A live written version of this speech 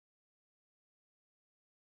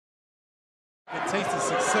It tasted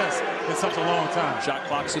success in such a long time. Shot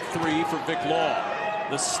clock's at 3 for Vic Law.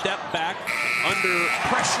 The step back under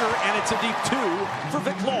pressure, and it's a deep 2 for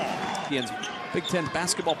Vic Law. He ends Big Ten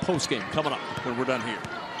basketball postgame coming up when we're done here.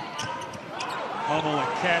 Hummel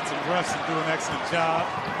and Katz and Russ do an excellent job.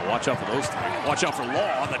 Watch out for those three. Watch out for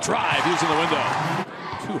Law on the drive using the window.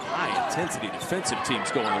 Two high-intensity defensive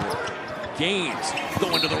teams going to work. Gaines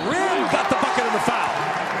going to the rim, got the bucket and the foul.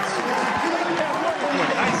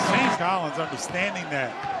 Nice change. Collins understanding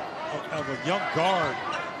that of a young guard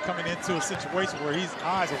coming into a situation where his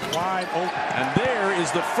eyes are wide open. And there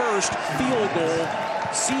is the first field goal.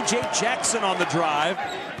 C.J. Jackson on the drive.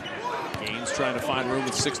 Gaines trying to find room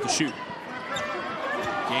with 6 to shoot.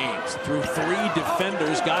 Gaines through 3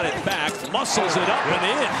 defenders, got it back, muscles it up and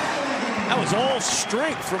in. That was all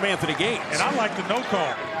strength from Anthony Gaines. And I like the no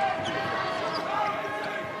call.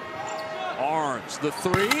 Arms, the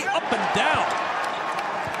 3, up and down.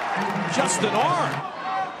 Justin Arm.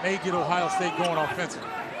 May get Ohio State going offensively.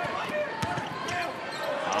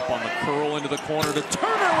 Up on the curl into the corner to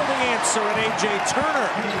Turner with the answer, and A.J. Turner.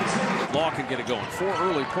 Law can get it going. 4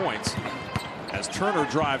 early points. As Turner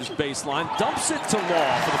drives baseline, dumps it to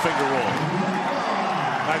Law for the finger roll.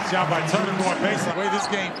 Nice job by Turner going baseline. The way this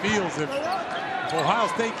game feels, if Ohio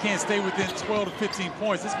State can't stay within 12 to 15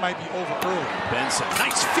 points, this might be over early. Benson,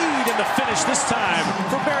 nice feed in the finish this time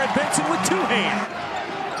for Barrett Benson with 2 hands.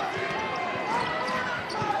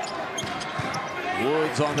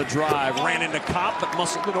 Woods on the drive, ran into Kopp, but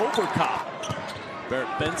muscled it over Kopp.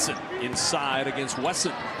 Barrett Benson inside against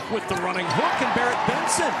Wesson with the running hook, and Barrett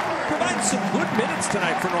Benson provides some good minutes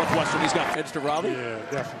tonight for Northwestern. He's got edge to Robbie. Yeah,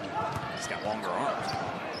 definitely. He's got longer arms.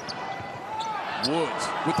 Woods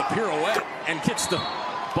with the pirouette and gets the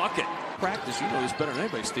bucket. Practice, you know this better than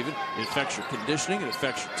anybody, Steven. It affects your conditioning, it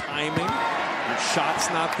affects your timing. Your shot's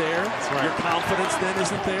not there. That's right. Your confidence then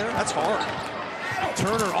isn't there. That's hard.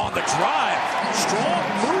 Turner on the drive. Strong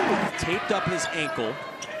move. Taped up his ankle.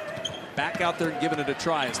 Back out there and giving it a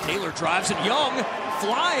try as Taylor drives, and Young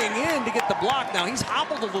flying in to get the block. Now he's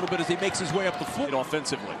hobbled a little bit as he makes his way up the floor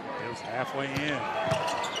offensively. It was halfway in.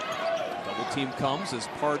 Double team comes as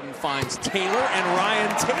Pardon finds Taylor, and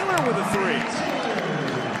Ryan Taylor with a 3.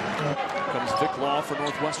 Comes Vic Law for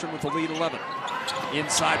Northwestern with the lead 11.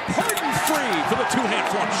 Inside, Pardon free for the 2-hand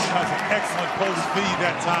flush. That was an excellent post feed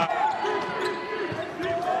that time.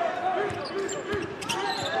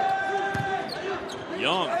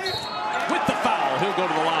 Young with the foul. He'll go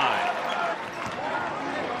to the line.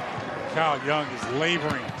 Kyle Young is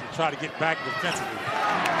laboring to try to get back defensively.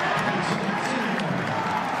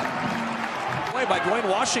 Play by Dwayne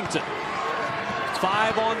Washington.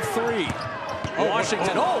 5 on 3.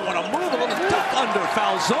 Washington, oh, what a move. A little duck under.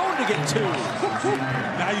 Foul zone to get 2.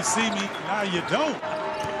 Now you see me, now you don't.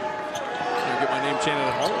 Gonna get my name chanted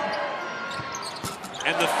at home.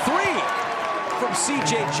 And the 3 from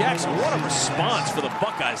C.J. Jackson. What a response for the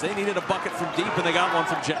Buckeyes. They needed a bucket from deep, and they got one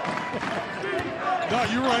from Jackson. No,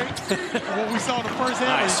 you're right. What we saw in the first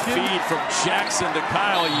half. Nice feed from Jackson to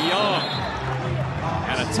Kyle Young.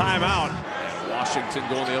 And a timeout. And Washington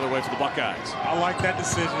going the other way for the Buckeyes. I like that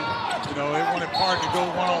decision. You know, they wanted Pardon to go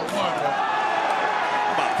one-on-one.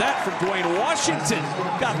 How about that from Dwayne Washington?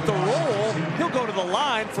 Got the roll. He'll go to the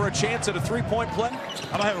line for a chance at a 3-point play.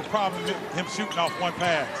 I don't have a problem with him shooting off one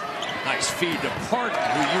pass. Nice feed to Pardon,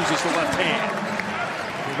 who uses the left hand.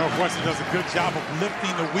 Northwestern does a good job of lifting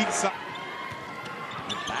the weak side.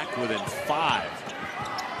 Back within 5.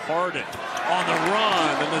 Pardon on the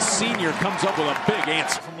run, and the senior comes up with a big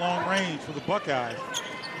answer. From long range for the Buckeyes.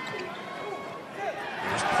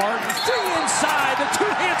 There's Pardon, 3 inside, the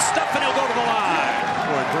 2-hand stuff, and he'll go to the line.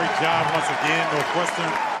 Boy, great job once again, Northwestern.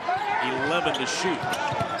 11 to shoot.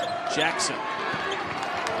 Jackson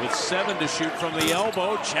with 7 to shoot from the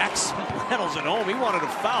elbow. Jackson rattles it home. He wanted a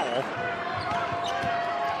foul.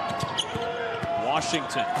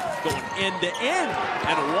 Washington going end to end,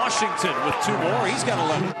 and Washington with 2 more. He's got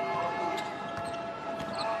 11.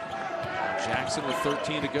 Jackson with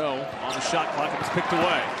 13 to go on the shot clock. It was picked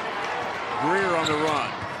away. Greer on the run.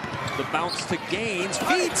 The bounce to Gaines.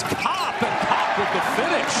 Feeds Kopp, and Kopp with the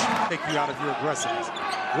finish. Take you out of your aggressiveness.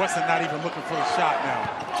 Wesson not even looking for the shot now.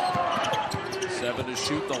 7 to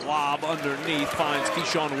shoot. The lob underneath finds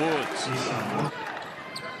Keyshawn Woods.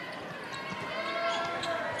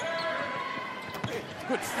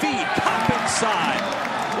 Good feed. Kopp inside.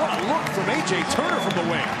 What a look from A.J. Turner from the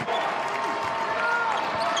wing.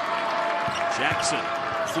 Jackson.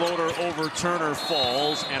 Floater over Turner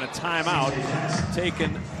falls, and a timeout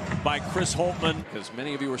taken by Chris Holtman, because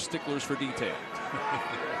many of you are sticklers for detail.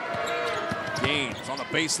 Gaines on the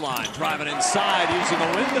baseline, driving inside using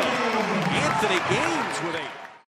the window. Anthony Gaines with 8.